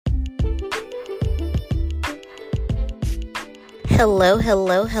Hello,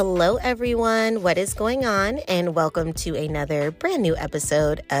 hello, hello, everyone. What is going on? And welcome to another brand new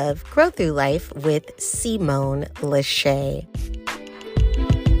episode of Grow Through Life with Simone Lachey.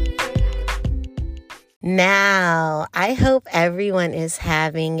 Now, I hope everyone is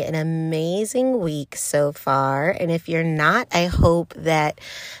having an amazing week so far. And if you're not, I hope that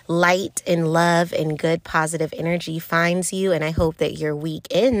light and love and good positive energy finds you. And I hope that your week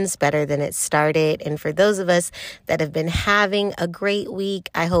ends better than it started. And for those of us that have been having a great week,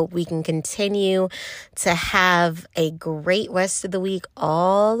 I hope we can continue to have a great rest of the week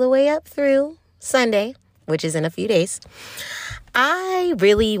all the way up through Sunday, which is in a few days. I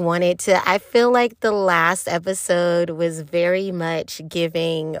feel like the last episode was very much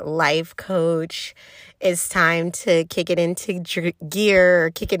giving life coach, it's time to kick it into gear or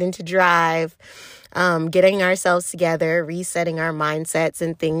kick it into drive, getting ourselves together, resetting our mindsets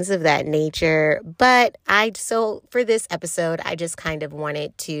and things of that nature. But for this episode, I just kind of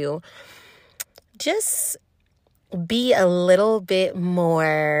wanted to just be a little bit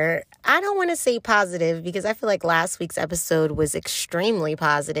more, I don't want to say positive because I feel like last week's episode was extremely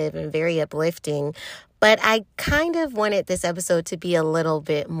positive and very uplifting, but I kind of wanted this episode to be a little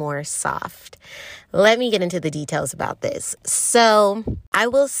bit more soft. Let me get into the details about this. So I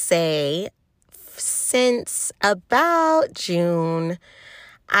will say since about June,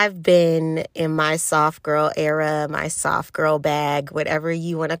 I've been in my soft girl era, my soft girl bag, whatever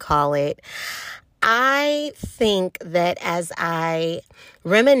you want to call it. I think that as I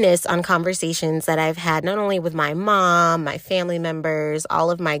reminisce on conversations that I've had, not only with my mom, my family members,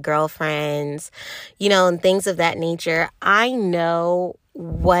 all of my girlfriends, and things of that nature, I know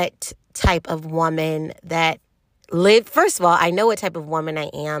what type of woman first of all, I know what type of woman I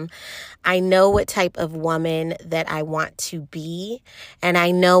am. I know what type of woman that I want to be, and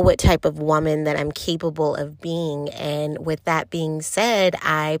I know what type of woman that I'm capable of being. And with that being said,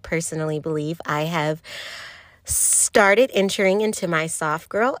 I personally believe I have started entering into my soft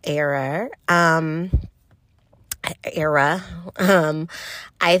girl era. I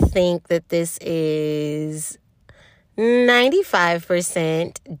think that this is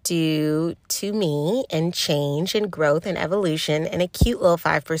 95% due to me and change and growth and evolution, and a cute little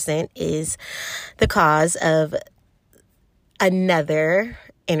 5% is the cause of another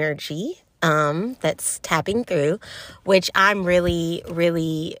energy that's tapping through, which I'm really,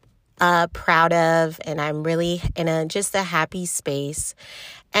 really proud of, and I'm really in just a happy space.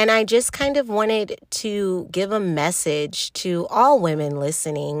 And I just kind of wanted to give a message to all women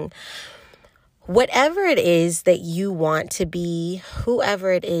listening. Whatever it is that you want to be,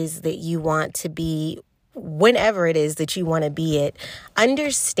 whoever it is that you want to be, whenever it is that you want to be it,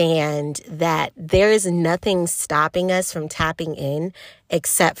 understand that there is nothing stopping us from tapping in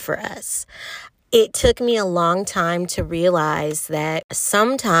except for us. It took me a long time to realize that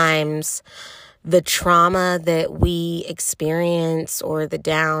sometimes the trauma that we experience, or the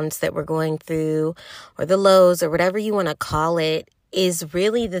downs that we're going through, or the lows, or whatever you want to call it, is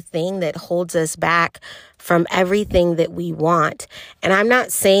really the thing that holds us back from everything that we want. And I'm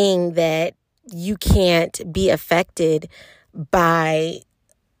not saying that you can't be affected by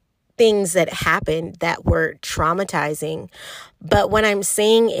things that happened that were traumatizing. But what I'm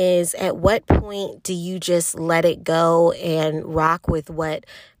saying is, at what point do you just let it go and rock with what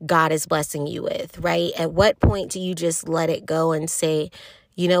God is blessing you with, right? At what point do you just let it go and say,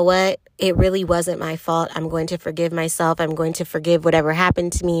 you know what? It really wasn't my fault. I'm going to forgive myself. I'm going to forgive whatever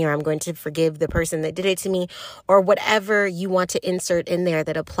happened to me, or I'm going to forgive the person that did it to me, or whatever you want to insert in there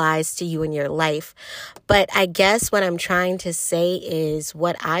that applies to you in your life. But I guess what I'm trying to say is,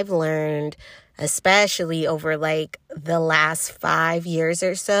 what I've learned, especially over like the last 5 years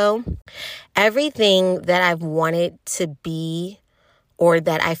or so, everything that I've wanted to be, or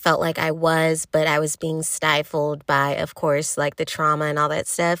that I felt like I was, but I was being stifled by, of course, like the trauma and all that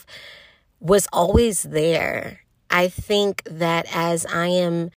stuff, was always there. I think that as I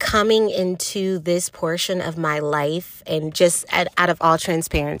am coming into this portion of my life, and just out of all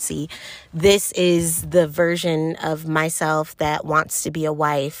transparency, this is the version of myself that wants to be a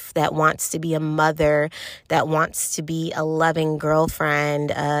wife, that wants to be a mother, that wants to be a loving girlfriend,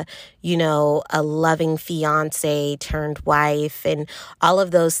 a loving fiance turned wife, and all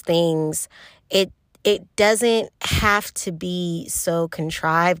of those things. it doesn't have to be so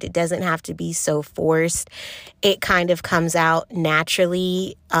contrived. It doesn't have to be so forced. It kind of comes out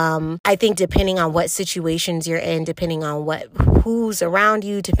naturally. I think depending on what situations you're in, depending on who's around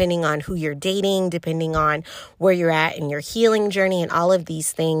you, depending on who you're dating, depending on where you're at in your healing journey and all of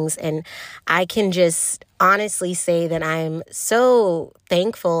these things. And I can just honestly say that I'm so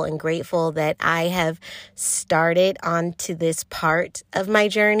thankful and grateful that I have started onto this part of my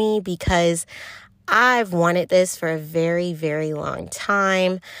journey, because I've wanted this for a very, very long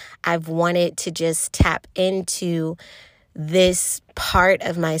time. I've wanted to just tap into this part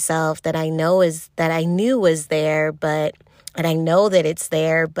of myself that I knew was there, and I know that it's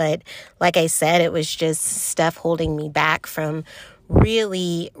there, but like I said, it was just stuff holding me back from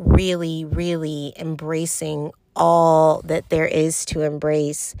really, really, really embracing all that there is to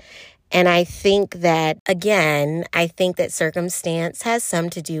embrace. And I think that, again, circumstance has some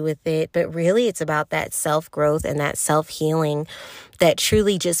to do with it, but really it's about that self-growth and that self-healing that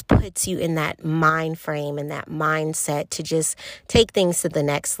truly just puts you in that mind frame and that mindset to just take things to the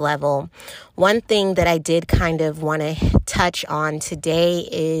next level. One thing that I did kind of want to touch on today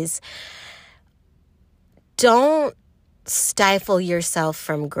is don't stifle yourself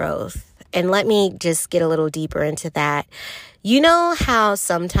from growth. And let me just get a little deeper into that. You know how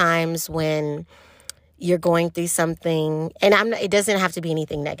sometimes when you're going through something, and it doesn't have to be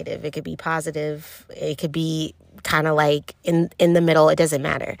anything negative. It could be positive. It could be kind of like in the middle. It doesn't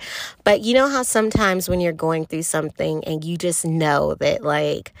matter. But you know how sometimes when you're going through something and you just know that,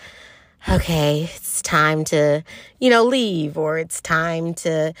 like, okay, it's time to, leave, or it's time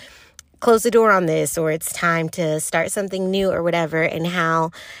to close the door on this, or it's time to start something new or whatever, and how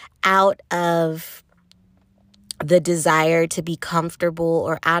out of the desire to be comfortable,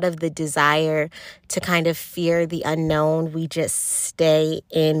 or out of the desire to kind of fear the unknown, we just stay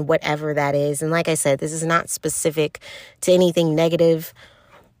in whatever that is. And like I said, this is not specific to anything negative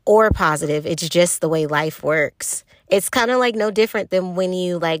or positive. It's just the way life works. It's kind of like no different than when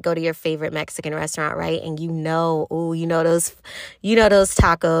you like go to your favorite Mexican restaurant, right? And those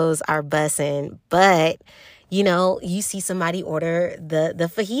tacos are bussin', but you see somebody order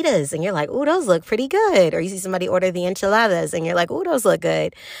the fajitas and you're like, ooh, those look pretty good. Or you see somebody order the enchiladas and you're like, ooh, those look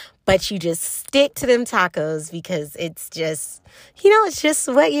good. But you just stick to them tacos because it's just, it's just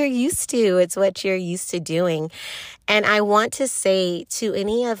what you're used to. It's what you're used to doing. And I want to say to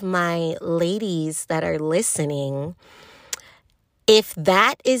any of my ladies that are listening, if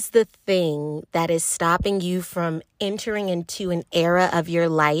that is the thing that is stopping you from entering into an era of your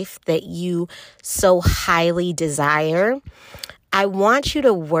life that you so highly desire, I want you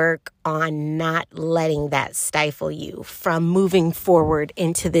to work on not letting that stifle you from moving forward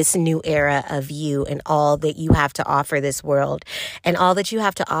into this new era of you and all that you have to offer this world and all that you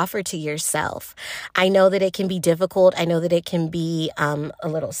have to offer to yourself. I know that it can be difficult. I know that it can be a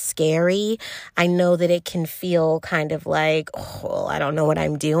little scary. I know that it can feel kind of like, oh, I don't know what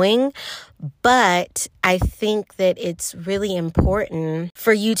I'm doing. But I think that it's really important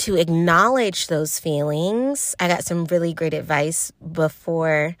for you to acknowledge those feelings. I got some really great advice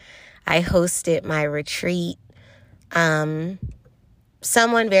before I hosted my retreat. Someone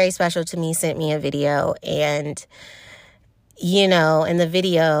very special to me sent me a video, and, in the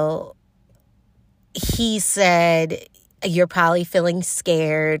video, he said, you're probably feeling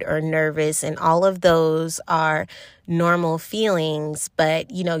scared or nervous, and all of those are normal feelings, but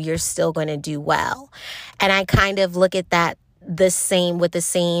you're still going to do well. And I kind of look at that with the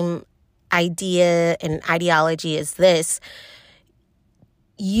same idea and ideology as this.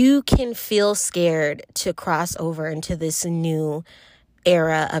 You can feel scared to cross over into this new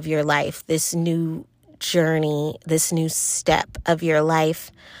era of your life, this new journey, this new step of your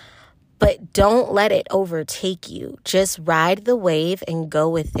life. But don't let it overtake you. Just ride the wave and go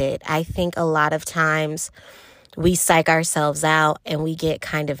with it. I think a lot of times we psych ourselves out and we get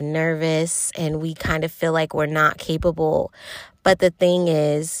kind of nervous and we kind of feel like we're not capable. But the thing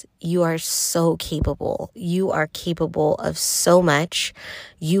is, you are so capable. You are capable of so much.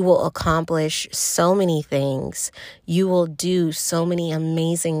 You will accomplish so many things. You will do so many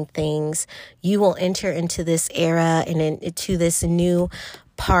amazing things. You will enter into this era and into this new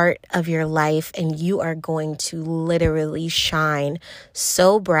part of your life, and you are going to literally shine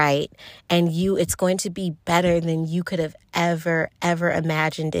so bright, and it's going to be better than you could have ever, ever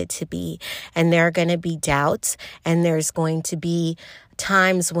imagined it to be. And there are going to be doubts, and there's going to be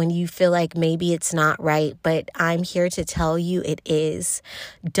times when you feel like maybe it's not right, but I'm here to tell you it is.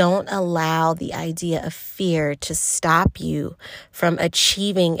 Don't allow the idea of fear to stop you from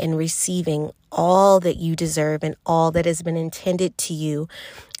achieving and receiving all that you deserve and all that has been intended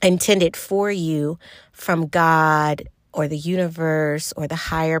for you from God or the universe or the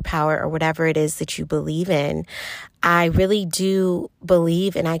higher power or whatever it is that you believe in. I really do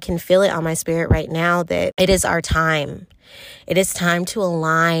believe, and I can feel it on my spirit right now, that it is our time. It is time to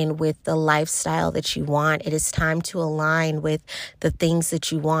align with the lifestyle that you want. It is time to align with the things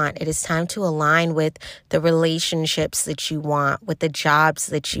that you want. It is time to align with the relationships that you want, with the jobs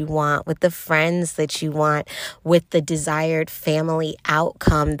that you want, with the friends that you want, with the desired family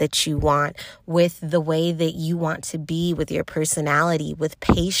outcome that you want, with the way that you want to be, with your personality, with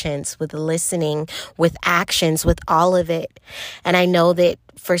patience, with listening, with actions, with all of it. And I know that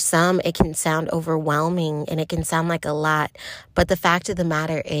for some, it can sound overwhelming and it can sound like a lot, but the fact of the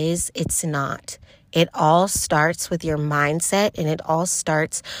matter is it's not. It all starts with your mindset, and it all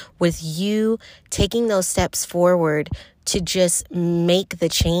starts with you taking those steps forward to just make the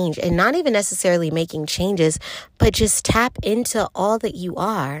change, and not even necessarily making changes, but just tap into all that you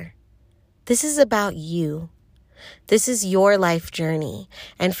are. This is about you. This is your life journey.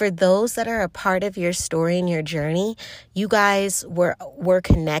 And for those that are a part of your story and your journey, you guys were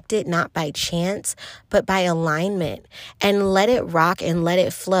connected not by chance, but by alignment. And let it rock and let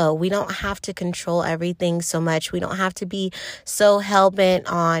it flow. We don't have to control everything so much. We don't have to be so hell-bent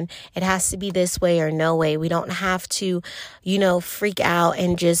on it has to be this way or no way. We don't have to, freak out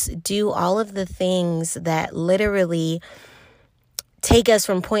and just do all of the things that literally take us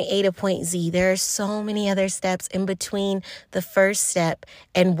from point A to point Z. There are so many other steps in between the first step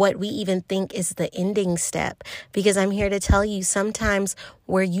and what we even think is the ending step. Because I'm here to tell you, sometimes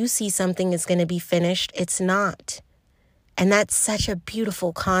where you see something is going to be finished, it's not. And that's such a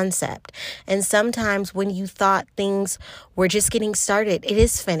beautiful concept. And sometimes when you thought things were just getting started, it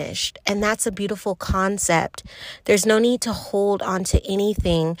is finished. And that's a beautiful concept. There's no need to hold on to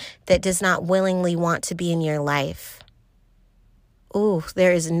anything that does not willingly want to be in your life.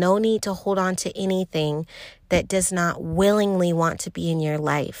 There is no need to hold on to anything that does not willingly want to be in your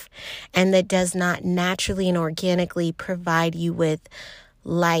life and that does not naturally and organically provide you with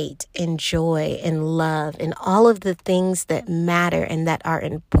light and joy and love and all of the things that matter and that are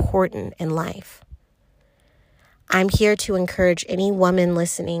important in life. I'm here to encourage any woman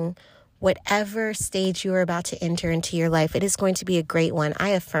listening, whatever stage you are about to enter into your life, it is going to be a great one. I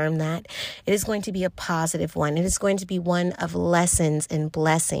affirm that. It is going to be a positive one. It is going to be one of lessons and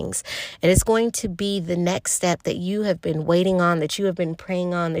blessings. It is going to be the next step that you have been waiting on, that you have been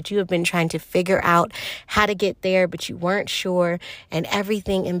praying on, that you have been trying to figure out how to get there, but you weren't sure, and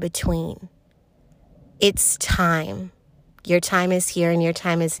everything in between. It's time. Your time is here and your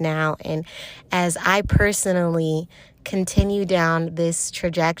time is now. And as I personally continue down this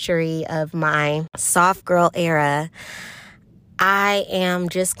trajectory of my soft girl era, I am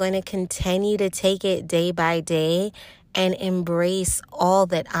just going to continue to take it day by day and embrace all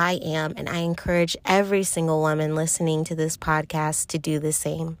that I am. And I encourage every single woman listening to this podcast to do the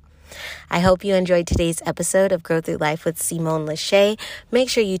same. I hope you enjoyed today's episode of Grow Through Life with Simone Lachey. Make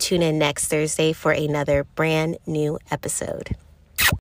sure you tune in next Thursday for another brand new episode.